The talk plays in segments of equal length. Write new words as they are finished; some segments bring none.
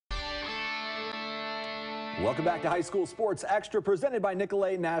Welcome back to High School Sports Extra, presented by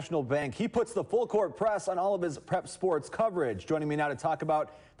Nicolet National Bank. He puts the full court press on all of his prep sports coverage. Joining me now to talk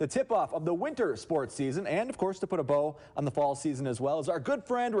about the tip-off of the winter sports season and, of course, to put a bow on the fall season as well is our good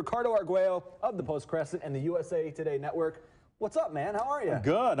friend Ricardo Arguello of the Post-Crescent and the USA Today Network. What's up, man? How are you?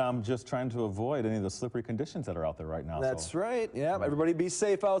 Good. I'm just trying to avoid any of the slippery conditions that are out there right now. That's right. Yeah, everybody be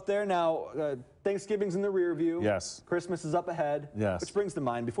safe out there. Now, Thanksgiving's in the rear view. Yes. Christmas is up ahead. Yes. Which brings to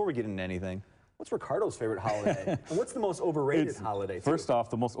mind, before we get into anything, what's Ricardo's favorite holiday? And what's the most overrated holiday? First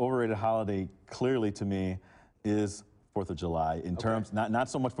off, the most overrated holiday, clearly to me, is 4th of July. In terms, not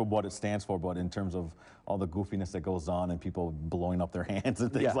so much for what it stands for, but in terms of all the goofiness that goes on and people blowing up their hands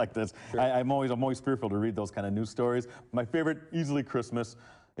and things like this. Sure. I'm always fearful to read those kind of news stories. My favorite, easily Christmas.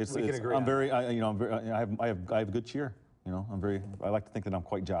 I have good cheer. You know, I like to think that I'm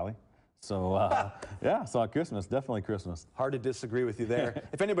quite jolly. So, yeah, so Christmas, definitely Christmas. Hard to disagree with you there.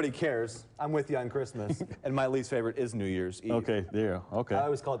 If anybody cares, I'm with you on Christmas, and my least favorite is New Year's Eve. Okay, there, okay. I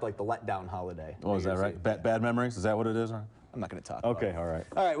always call it like the letdown holiday. Oh, is that right? Bad memories? Is that what it is? Or? I'm not going to talk about it. All right.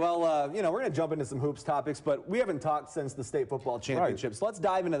 All right, well, you know, we're going to jump into some hoops topics, but we haven't talked since the state football championships. So let's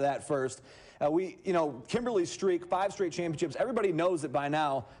dive into that first. Kimberly's streak, 5 straight championships, everybody knows it by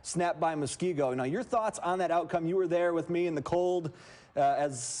now, snapped by Muskego. Now, your thoughts on that outcome? You were there with me in the cold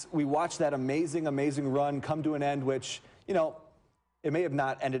as we watched that amazing, amazing run come to an end, which, you know, it may have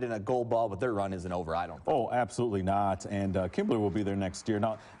not ended in a gold ball, but their run isn't over, I don't think. Oh, absolutely not. And Kimberly will be there next year.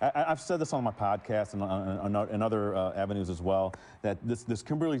 Now, I've said this on my podcast and other avenues as well, that this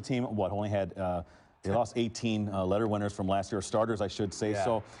Kimberly team, only had they lost 18 letter winners from last year, starters, I should say. Yeah.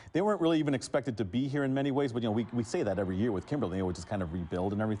 So they weren't really even expected to be here in many ways. But, you know, we say that every year with Kimberly, we just kind of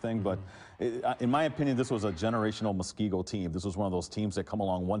rebuild and everything. But in my opinion, this was a generational Muskego team. This was one of those teams that come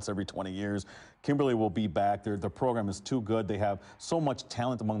along once every 20 years. Kimberly will be back. Their program is too good. They have so much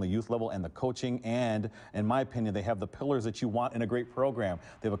talent among the youth level and the coaching. And, in my opinion, they have the pillars that you want in a great program.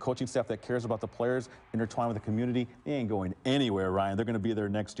 They have a coaching staff that cares about the players, intertwined with the community. They ain't going anywhere, Ryan. They're going to be there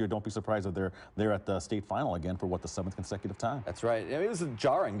next year. Don't be surprised if they're at the state final again for, the 7th consecutive time. That's right. It was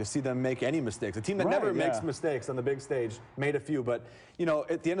jarring to see them make any mistakes. A team that never makes mistakes on the big stage made a few. But, you know,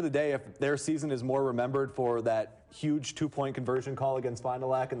 at the end of the day, if their season is more remembered for that huge 2-point conversion call against Fond du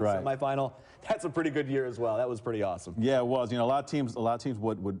Lac in the semifinal, that's a pretty good year as well. That was pretty awesome. Yeah, it was. You know, a lot of teams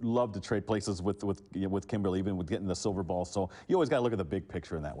would love to trade places with Kimberly, even with getting the silver ball. So you always got to look at the big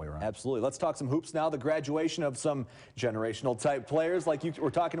picture in that way, right? Absolutely. Let's talk some hoops now. The graduation of some generational type players like you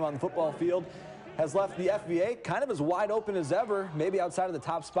were talking about on the football field has left the FBA kind of as wide open as ever, maybe outside of the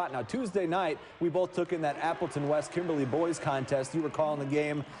top spot. Now, Tuesday night, we both took in that Appleton West Kimberly boys contest. You were calling the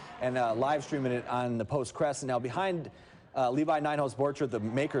game and live streaming it on the Post-Crescent. Now, behind Levi Ninehouse-Borchert, the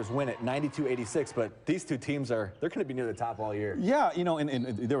Makers win it 92-86, but these two teams they're going to be near the top all year. Yeah, you know, and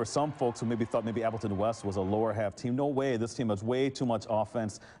there were some folks who maybe thought maybe Appleton West was a lower half team. No way. This team has way too much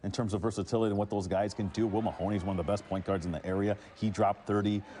offense in terms of versatility and what those guys can do. Will Mahoney's one of the best point guards in the area. He dropped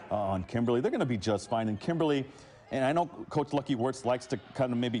 30 on Kimberly. They're going to be just fine. And Kimberly, and I know Coach Lucky Wirtz likes to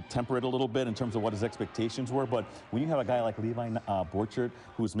kind of maybe temper it a little bit in terms of what his expectations were, but when you have a guy like Levi Borchert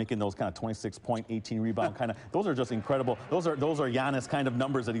who's making those kind of 26-point, 18-rebound kind of, those are just incredible. Those are Giannis kind of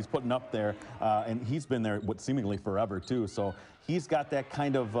numbers that he's putting up there, and he's been there seemingly forever too. So he's got that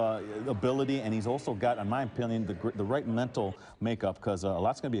kind of ability, and he's also got, in my opinion, the right mental makeup, because a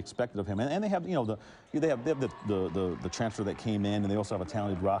lot's going to be expected of him. And they have, you know, they have the transfer that came in, and they also have a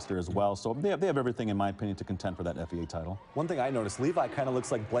talented roster as well. So they have everything, in my opinion, to contend for that FEA title. One thing I noticed, Levi kind of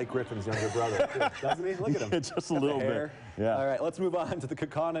looks like Blake Griffin's younger brother, doesn't he? Look at him. Yeah, just a little bit. Yeah. All right, let's move on to the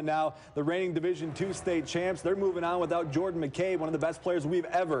Kaukauna now. The reigning Division II state champs, they're moving on without Jordan McCabe, one of the best players we've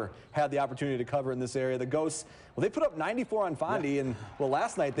ever had the opportunity to cover in this area. The Ghosts, well, they put up 94 on Fondy, and, well,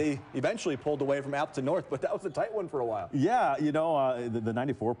 last night they eventually pulled away from Appleton North, but that was a tight one for a while. Yeah, you know, the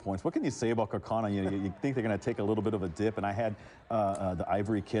 94 points. What can you say about Kaukauna? You think they're going to take a little bit of a dip, and I had the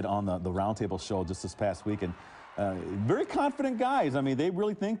Ivory kid on the Roundtable show just this past week, and very confident guys. I mean, they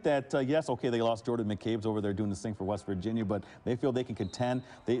really think that, yes, okay, they lost Jordan McCabe's over there doing this thing for West Virginia, but they feel they can contend.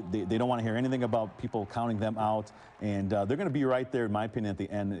 They don't want to hear anything about people counting them out, and they're going to be right there, in my opinion, at the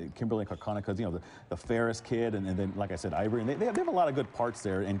end, Kimberly and Kaukauna, because, you know, the Ferris kid, and then, like I said, Ivory, and they have a lot of good parts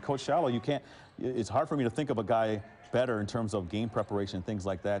there. And Coach Shallow, it's hard for me to think of a guy better in terms of game preparation and things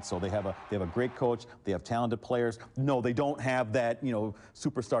like that. So they have a great coach. They have talented players. No, they don't have that, you know,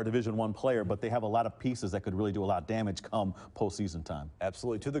 superstar Division I player, but they have a lot of pieces that could really do a lot of damage come postseason time.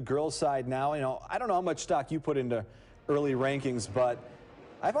 Absolutely. To the girls' side now, you know, I don't know how much stock you put into early rankings, but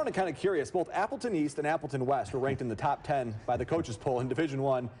I found it kind of curious. Both Appleton East and Appleton West were ranked in the top 10 by the coaches poll in Division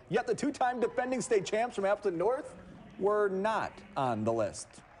I, yet the 2-time defending state champs from Appleton North were not on the list.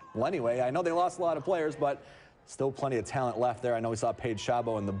 Well, anyway, I know they lost a lot of players, but still plenty of talent left there. I know we saw Paige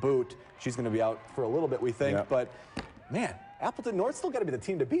Chabot in the boot. She's going to be out for a little bit, we think. Yep. But, man, Appleton North still got to be the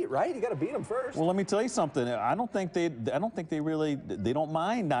team to beat, right? You got to beat them first. Well, let me tell you something. I don't think they don't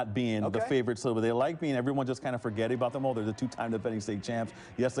mind not being the favorites. So they like being. Everyone just kind of forgetting about them. Oh, they're the two-time defending state champs.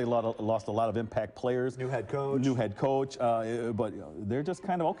 Yes, they lost a lot of impact players. New head coach. But they're just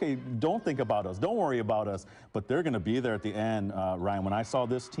kind of okay. Don't think about us. Don't worry about us. But they're going to be there at the end, Ryan. When I saw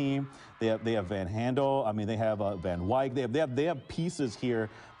this team, they have Van Handel. I mean, they have Van Wyk. They have pieces here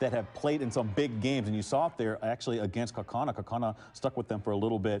that have played in some big games, and you saw it there actually against Kaukauna. Kaukauna stuck with them for a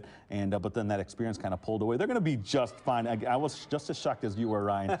little bit, and but then that experience kind of pulled away. They're going to be just fine. I was just as shocked as you were,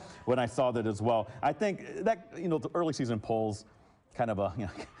 Ryan, when I saw that as well. I think that the early season polls kind of I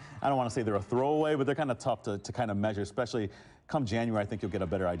don't want to say they're a throwaway, but they're kind of tough to kind of measure, especially come January. I think you'll get a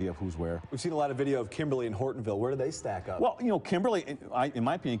better idea of who's where. We've seen a lot of video of Kimberly and Hortonville. Where do they stack up? Well, Kimberly, in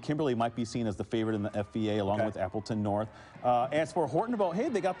my opinion, Kimberly might be seen as the favorite in the FVA along with Appleton North. As for Hortonville, hey,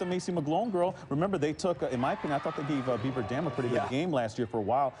 they got the Macy McGlone girl. Remember, they took, in my opinion, I thought they gave Beaver Dam a pretty good game last year for a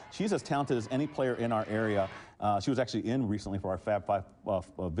while. She's as talented as any player in our area. She was actually in recently for our Fab 5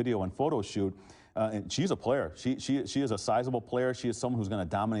 video and photo shoot. And she's a player. She is a sizable player. She is someone who's going to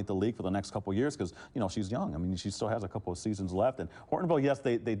dominate the league for the next couple of years because, she's young. I mean, she still has a couple of seasons left. And Hortonville, yes,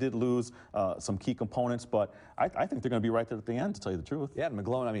 they did lose some key components, but I think they're going to be right there at the end, to tell you the truth. Yeah, and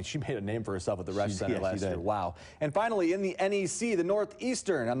McGlone, I mean, she made a name for herself at the Resch Center last year. Wow. And finally, in the NEC, the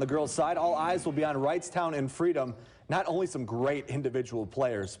Northeastern, on the girls' side, all eyes will be on Wrightstown and Freedom. Not only some great individual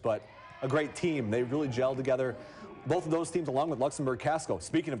players, but a great team. They really gelled together. Both of those teams, along with Luxembourg Casco,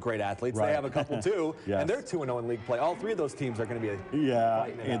 speaking of great athletes, they have a couple too, and they're 2-0 in league play. All three of those teams are going to be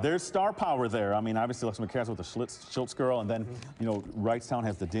and there's star power there. I mean, obviously Luxembourg Casco with the Schultz girl, and then Wrightstown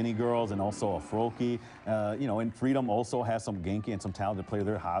has the Denny girls and also a Frokie. And Freedom also has some Genki and some talented player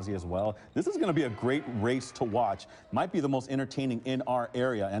there, Hazi as well. This is going to be a great race to watch. Might be the most entertaining in our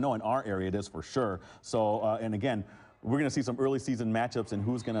area. I know in our area it is for sure. So, and again, we're going to see some early season matchups, and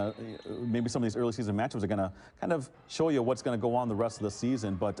who's going to, maybe some of these early season matchups are going to kind of show you what's going to go on the rest of the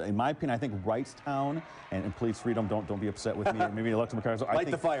season. But in my opinion, I think Wrightstown, and please, Freedom, don't be upset with me, or maybe Luxembourg Casco. Light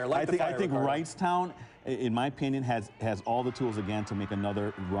the fire. I think Wrightstown, in my opinion, has all the tools again to make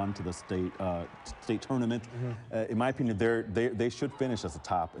another run to the state tournament. In my opinion, they should finish as the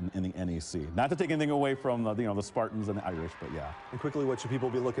top in the NEC. Not to take anything away from the Spartans and the Irish, but yeah. And quickly, what should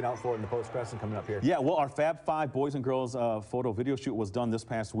people be looking out for in the post-Crescent coming up here? Yeah, well, our Fab 5 boys and girls photo video shoot was done this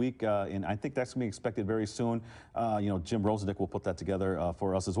past week, and I think that's going to be expected very soon. Jim Rosadick will put that together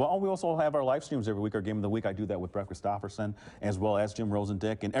for us as well. And we also have our live streams every week, our Game of the Week. I do that with Brett Christopherson as well as Jim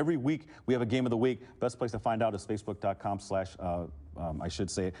Rosadick. And every week we have a Game of the Week. Best place to find out is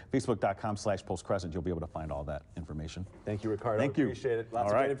Facebook.com/postcrescent. You'll be able to find all that information. Thank you, Ricardo. Thank you. Appreciate it.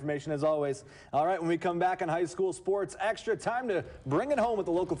 Lots of great information as always. All right, when we come back on High School Sports Extra, time to bring it home with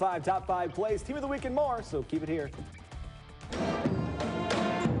the Local 5 Top 5 plays, Team of the Week, and more. So keep it here.